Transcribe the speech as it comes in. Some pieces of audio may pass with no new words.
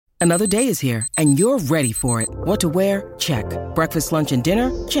Another day is here, and you're ready for it. What to wear? Check. Breakfast, lunch, and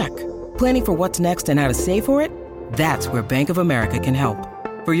dinner? Check. Planning for what's next and how to save for it? That's where Bank of America can help.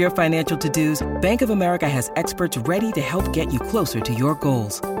 For your financial to-dos, Bank of America has experts ready to help get you closer to your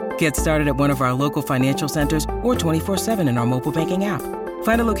goals. Get started at one of our local financial centers or 24/7 in our mobile banking app.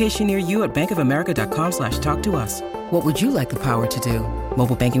 Find a location near you at bankofamerica.com/talktous. What would you like the power to do?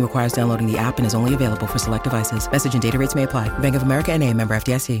 Mobile banking requires downloading the app and is only available for select devices. Message and data rates may apply. Bank of America N.A., member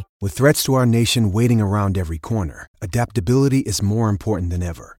FDIC. With threats to our nation waiting around every corner, adaptability is more important than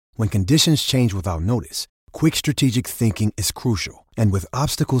ever. When conditions change without notice, quick strategic thinking is crucial. And with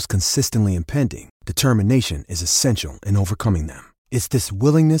obstacles consistently impending, determination is essential in overcoming them. It's this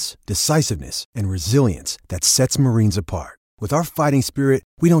willingness, decisiveness, and resilience that sets Marines apart. With our fighting spirit,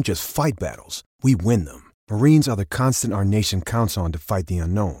 we don't just fight battles, we win them. Marines are the constant our nation counts on to fight the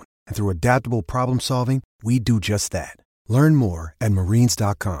unknown. And through adaptable problem solving, we do just that. Learn more at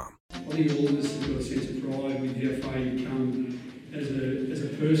marines.com. I think all of us have got a sense of pride with how far you've come as a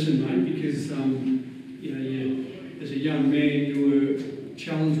person, mate, because as a young man you were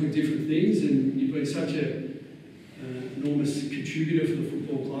challenged with different things, and you've been such an enormous contributor for the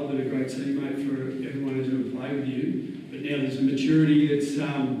football club and a great teammate for everyone who's ever played with you. But now there's a maturity that's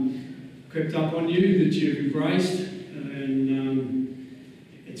crept up on you that you've embraced, and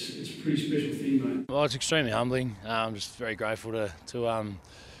it's a pretty special thing, mate. Well, it's extremely humbling. I'm just very grateful to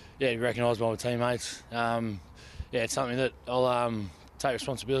be recognised by my teammates. It's something that I'll take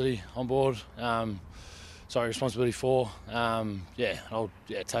responsibility on board. Responsibility for. I'll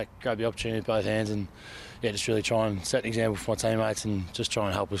grab the opportunity with both hands and just really try and set an example for my teammates and just try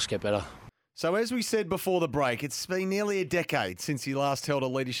and help us get better. So as we said before the break, it's been nearly a decade since he last held a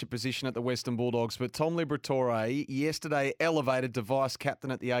leadership position at the Western Bulldogs, but Tom Liberatore yesterday elevated to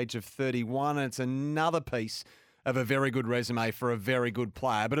vice-captain at the age of 31, and it's another piece of a very good resume for a very good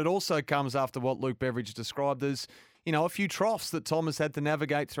player. But it also comes after what Luke Beveridge described as, a few troughs that Tom has had to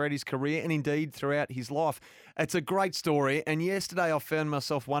navigate throughout his career and indeed throughout his life. It's a great story, and yesterday I found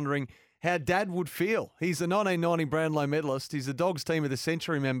myself wondering how Dad would feel. He's the 1990 Brownlow medalist. He's the Dogs Team of the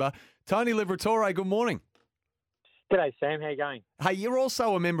Century member. Tony Liberatore, good morning. G'day, Sam. How you going? Hey, you're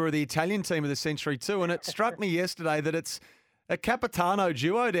also a member of the Italian Team of the Century too, and it struck me yesterday that it's a Capitano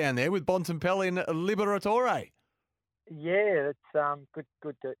duo down there with Bontempelli and Liberatore. Yeah, it's good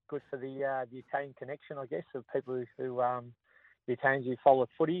for the Italian connection, I guess, of people who the Italians who follow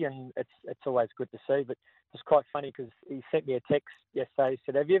footy, and it's always good to see. But it's quite funny because he sent me a text yesterday. He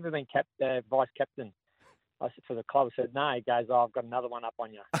said, "Have you ever been vice captain?" I said, "For the club." I said, "No." He goes, "Oh, I've got another one up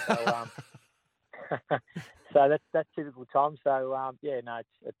on you." So, so that's typical Tom. So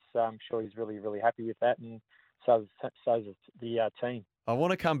I'm sure he's really, really happy with that, and so's the team. I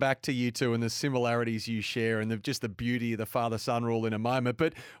want to come back to you two and the similarities you share and just the beauty of the father-son rule in a moment.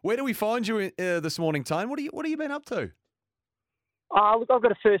 But where do we find you this morning, Tone? What have you been up to? Look, I've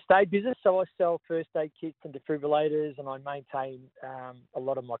got a first aid business, so I sell first aid kits and defibrillators, and I maintain a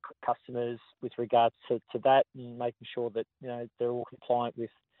lot of my customers with regards to that, and making sure that they're all compliant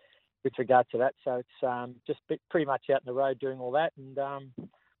with regard to that. So it's just pretty much out in the road doing all that, and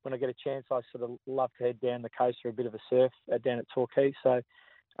when I get a chance, I sort of love to head down the coast for a bit of a surf down at Torquay. So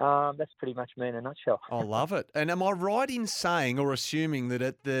that's pretty much me in a nutshell. I love it. And am I right in saying or assuming that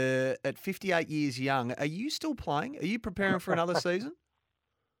at 58 years young, are you still playing? Are you preparing for another season?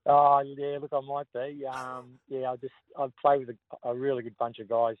 Oh, yeah, look, I might be. I play with a really good bunch of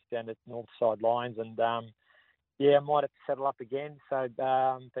guys down at North Side Lions, and I might have to settle up again. So,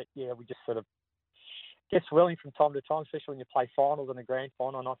 we just sort of get swelling from time to time, especially when you play finals and a grand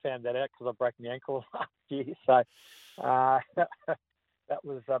final. And I found that out because I broke my ankle last year. So that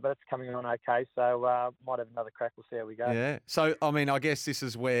was, but it's coming on okay. So might have another crack. We'll see how we go. Yeah. So I mean, I guess this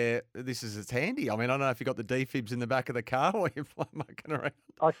is it's handy. I mean, I don't know if you got the defibs in the back of the car or you're mucking around.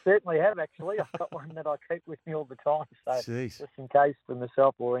 I certainly have actually. I've got one that I keep with me all the time. So Jeez. Just in case for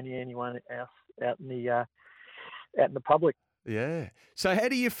myself or anyone else out in the public. Yeah. So how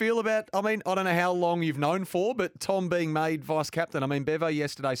do you feel about, I mean, I don't know how long you've known for, but Tom being made vice-captain. I mean, Bevo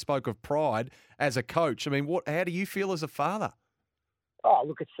yesterday spoke of pride as a coach. I mean, how do you feel as a father? Oh,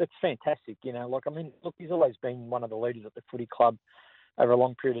 look, it's fantastic. He's always been one of the leaders at the footy club over a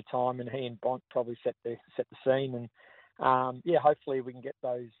long period of time, and he and Bont probably set the scene. And, hopefully we can get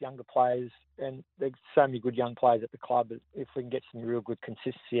those younger players, and there's so many good young players at the club, if we can get some real good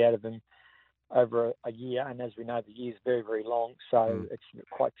consistency out of them over a year, and as we know, the year's very, very long, so it's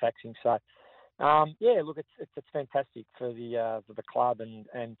quite taxing. So, it's fantastic for the club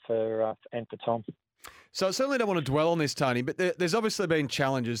and for Tom. So I certainly don't want to dwell on this, Tony, but there's obviously been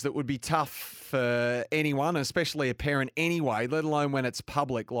challenges that would be tough for anyone, especially a parent anyway, let alone when it's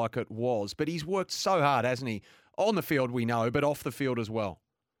public like it was. But he's worked so hard, hasn't he? On the field, we know, but off the field as well.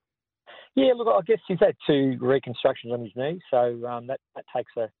 Yeah, look, I guess he's had 2 reconstructions on his knee, so that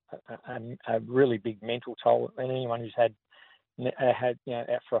takes a really big mental toll. And anyone who's had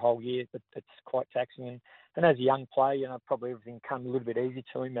out for a whole year, it's quite taxing. And as a young player, probably everything come a little bit easy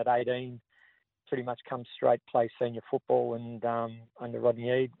to him at 18. Pretty much come straight, play senior football and under Rodney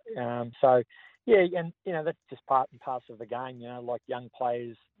Eade. So, yeah, and, that's just part and parcel of the game, like young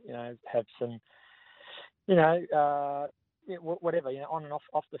players, have some, whatever, on and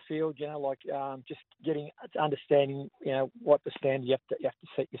off the field, just getting understanding, what the standard you have to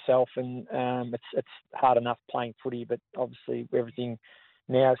set yourself. And it's hard enough playing footy, but obviously everything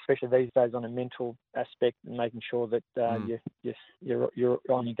now, especially these days, on a mental aspect and making sure that you're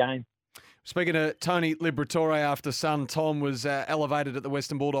on your game. Speaking of Tony Liberatore, after son Tom was elevated at the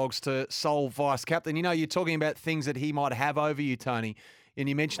Western Bulldogs to sole vice-captain, you're talking about things that he might have over you, Tony, and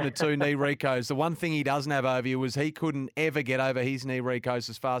you mentioned the 2 knee recos. The one thing he doesn't have over you was he couldn't ever get over his knee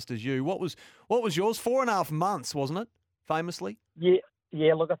recos as fast as you. What was yours? 4.5 months, wasn't it, famously?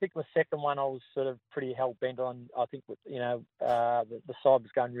 Yeah, look, I think the second one I was sort of pretty hell-bent on. I think, the side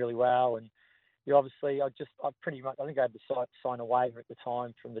was going really well, and obviously, I think I had to sign a waiver at the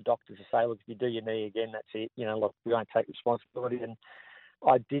time from the doctors to say, look, if you do your knee again, that's it. Look, we won't take responsibility. And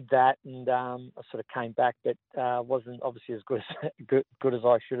I did that, and I sort of came back, but wasn't obviously as good as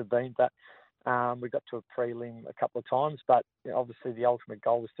I should have been. But we got to a prelim a couple of times. But obviously, the ultimate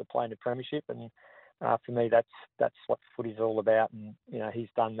goal was to play in the premiership, and for me, that's what footy's all about. And he's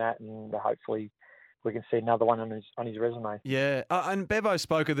done that, and hopefully we can see another one on his resume. Yeah, and Bevo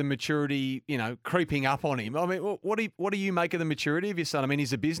spoke of the maturity, creeping up on him. I mean, what do you make of the maturity of your son? I mean,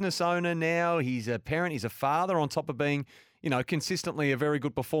 he's a business owner now. He's a parent. He's a father. On top of being, consistently a very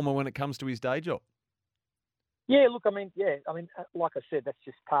good performer when it comes to his day job. Yeah, look, like I said, that's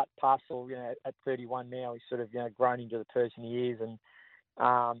just part parcel. At 31 now, he's sort of grown into the person he is, and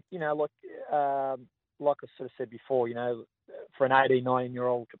like I sort of said before, for an 18,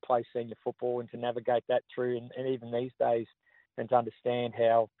 19-year-old to play senior football and to navigate that through, and even these days, and to understand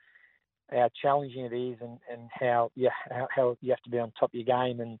how challenging it is, and how you have to be on top of your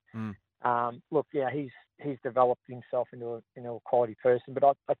game. And he's developed himself into a quality person. But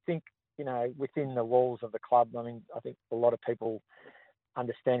I think within the walls of the club, I think a lot of people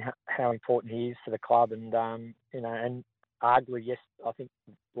understand how important he is to the club, and and arguably, yes, I think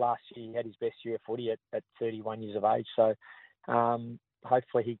last year he had his best year of footy at 31 years of age. So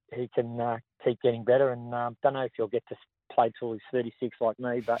hopefully he can keep getting better. And don't know if he'll get to play till he's 36 like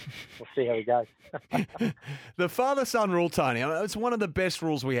me, but we'll see how he goes. The father-son rule, Tony, it's one of the best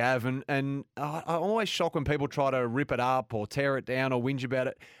rules we have. And I'm always shocked when people try to rip it up or tear it down or whinge about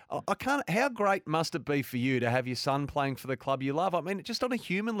it. I can't. How great must it be for you to have your son playing for the club you love? I mean, just on a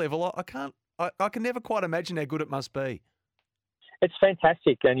human level, I can never quite imagine how good it must be. It's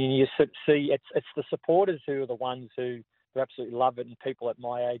fantastic, and you see it's the supporters who are the ones who absolutely love it, and people at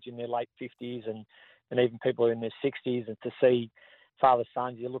my age in their late 50s and even people in their 60s, and to see father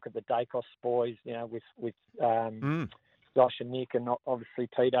sons. You look at the Dacos boys, with Josh and Nick, and obviously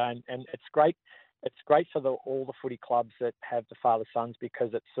Peter, and it's great. It's great for all the footy clubs that have the father sons,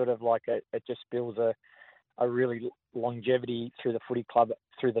 because it's sort of like it just builds a really longevity through the footy club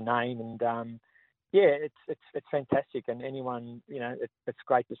through the name, and it's fantastic, and anyone, it's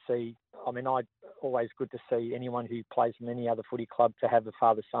great to see. Always good to see anyone who plays in any other footy club to have a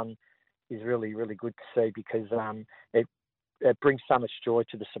father-son is really, really good to see, because it brings so much joy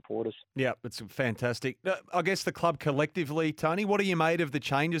to the supporters. Yeah, it's fantastic. I guess the club collectively, Tony, what are you made of the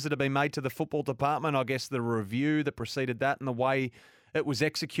changes that have been made to the football department? I guess the review that preceded that and the way it was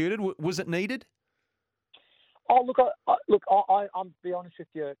executed, was it needed? Oh, I'm be honest with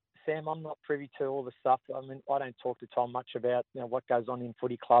you, Sam, I'm not privy to all the stuff. I don't talk to Tom much about what goes on in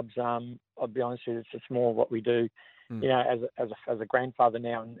footy clubs. I'll be honest with you, it's more what we do, as a grandfather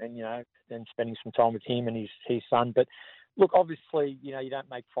now, and spending some time with him and his son. But look, obviously, you don't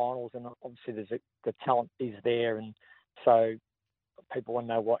make finals, and obviously the talent is there, and so people want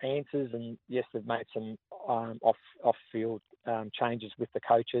to know what answers. And yes, they've made some off field changes with the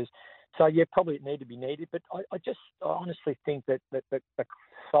coaches. So yeah, probably it needed to be needed, but I honestly think that the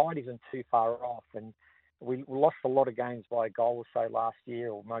side isn't too far off, and we lost a lot of games by a goal or so last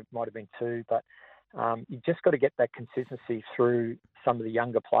year, or might have been 2. But you just got to get that consistency through some of the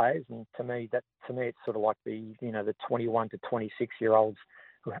younger players, and to me, it's sort of like the 21 to 26-year-olds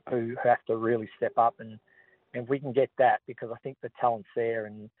who have to really step up, and we can get that, because I think the talent's there,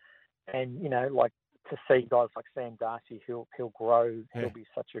 and like to see guys like Sam Darcy, he'll grow. Yeah. He'll be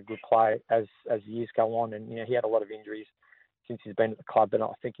such a good player as years go on. And he had a lot of injuries since he's been at the club, but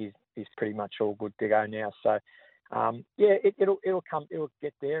I think he's pretty much all good to go now. So it'll come, it'll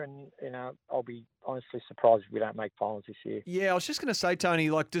get there, and I'll be honestly surprised if we don't make finals this year. Yeah, I was just going to say, Tony,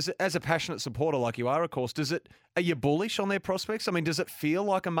 like, does it, as a passionate supporter like you are, of course, are you bullish on their prospects? I mean, does it feel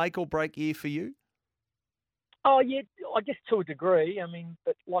like a make or break year for you? Oh yeah, I guess to a degree. I mean,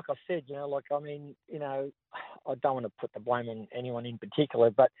 but like I said, I don't want to put the blame on anyone in particular,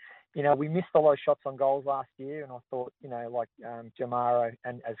 but we missed a lot of shots on goals last year, and I thought, Jamara,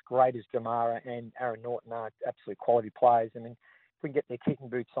 and as great as Jamara and Aaron Norton are absolute quality players. I mean, if we can get their kicking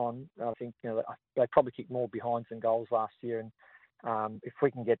boots on, I think they probably kicked more behinds than goals last year, and if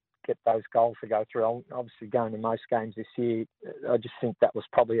we can get those goals to go through, I'll obviously going to most games this year. I just think that was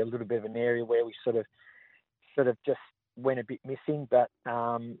probably a little bit of an area where we sort of just went a bit missing, but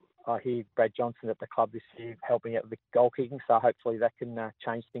I hear Brad Johnson at the club this year helping out with the goal kicking, so hopefully that can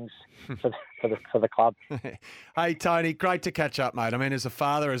change things for the club. Hey, Tony, great to catch up, mate. I mean, as a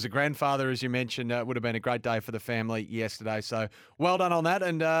father, as a grandfather, as you mentioned, it would have been a great day for the family yesterday, so well done on that,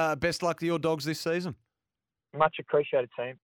 and best luck to your Dogs this season. Much appreciated, team.